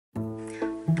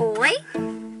boy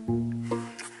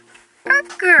or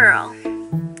girl?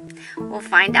 We'll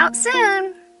find out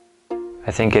soon.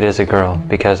 I think it is a girl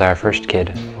because our first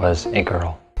kid was a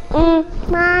girl.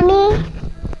 Mommy,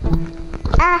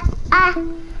 I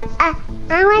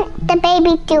want the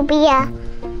baby to be a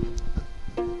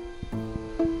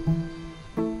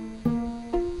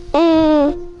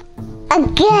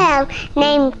girl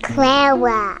named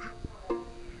Clara.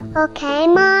 Okay,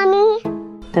 Mommy?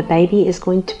 The baby is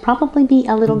going to probably be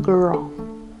a little girl.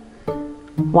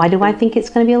 Why do I think it's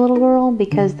going to be a little girl?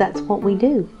 Because that's what we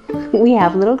do. We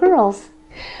have little girls.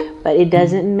 But it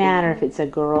doesn't matter if it's a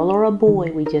girl or a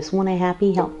boy. We just want a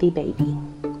happy, healthy baby.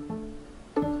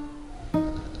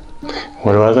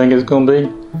 What do I think it's going to be?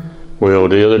 Well,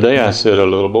 the other day I said a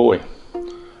little boy,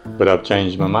 but I've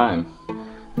changed my mind.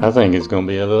 I think it's going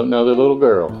to be another little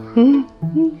girl.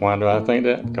 Why do I think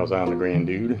that? Because I'm the grand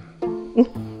dude.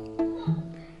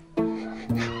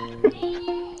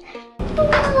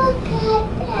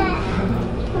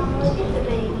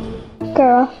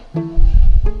 Girl.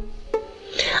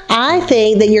 I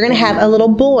think that you're going to have a little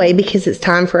boy because it's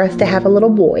time for us to have a little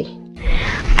boy.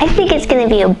 I think it's going to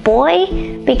be a boy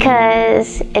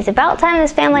because it's about time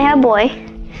this family had a boy.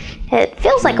 It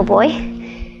feels like a boy.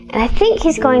 And I think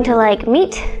he's going to like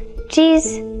meat,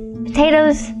 cheese,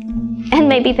 potatoes, and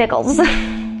maybe pickles.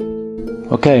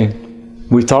 Okay,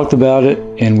 we talked about it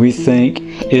and we think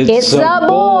it's a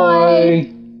boy.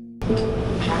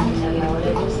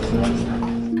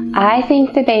 I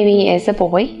think the baby is a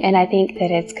boy, and I think that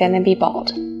it's going to be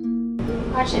bald.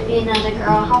 Watch it be another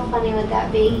girl. How funny would that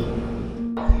be?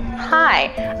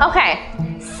 Hi. Okay,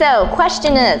 so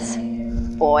question is,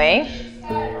 boy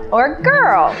or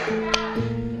girl?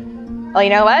 Well, you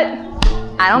know what?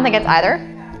 I don't think it's either.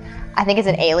 I think it's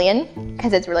an alien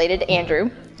because it's related to Andrew,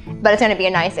 but it's going to be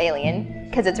a nice alien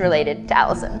because it's related to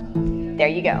Allison. There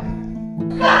you go.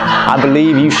 I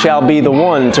believe you shall be the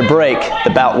one to break the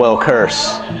Boutwell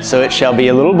curse. So it shall be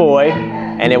a little boy,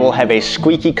 and it will have a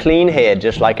squeaky clean head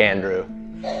just like Andrew.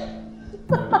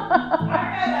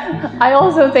 I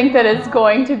also think that it's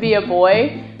going to be a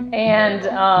boy, and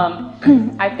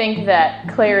I think that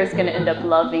Claire is going to end up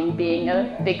loving being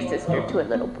a big sister to a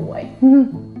little boy.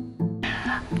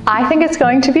 I think it's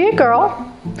going to be a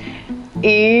girl,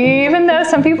 even though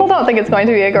some people don't think it's going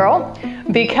to be a girl,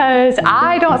 because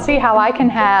I don't see how I can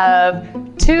have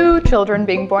 2 children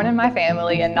being born in my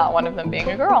family and not one of them being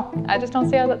a girl. I just don't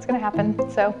see how that's going to happen,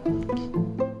 so.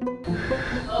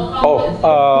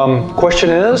 Question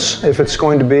is if it's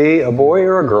going to be a boy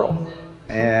or a girl.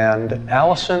 And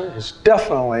Allison is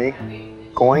definitely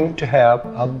going to have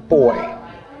a boy.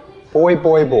 Boy,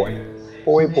 boy, boy.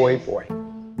 Boy, boy, boy.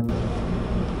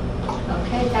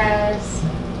 Okay, guys.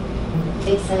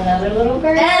 It's another little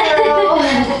girl.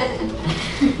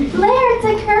 Blair, it's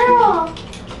a girl.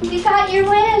 You got your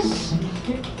wish.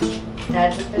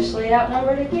 Dad's officially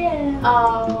outnumbered again.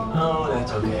 Oh,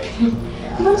 that's okay.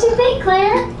 What you think,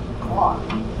 Claire?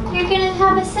 You're gonna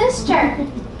have a sister.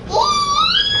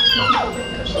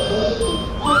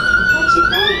 What you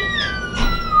think?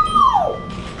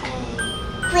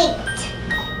 Wait.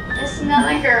 It's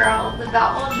another girl. The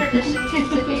Boutwell tradition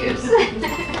continues.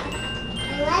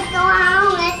 Let's go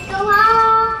home. Let's go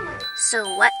home. So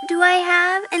what do I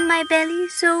have in my belly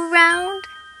so round?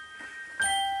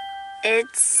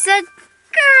 It's a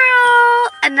girl!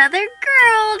 Another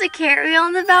girl to carry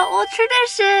on the Boutwell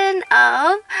tradition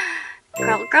of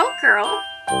girl, girl, girl,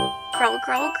 girl,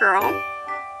 girl, girl,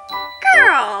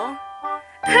 girl.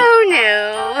 Who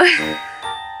knew?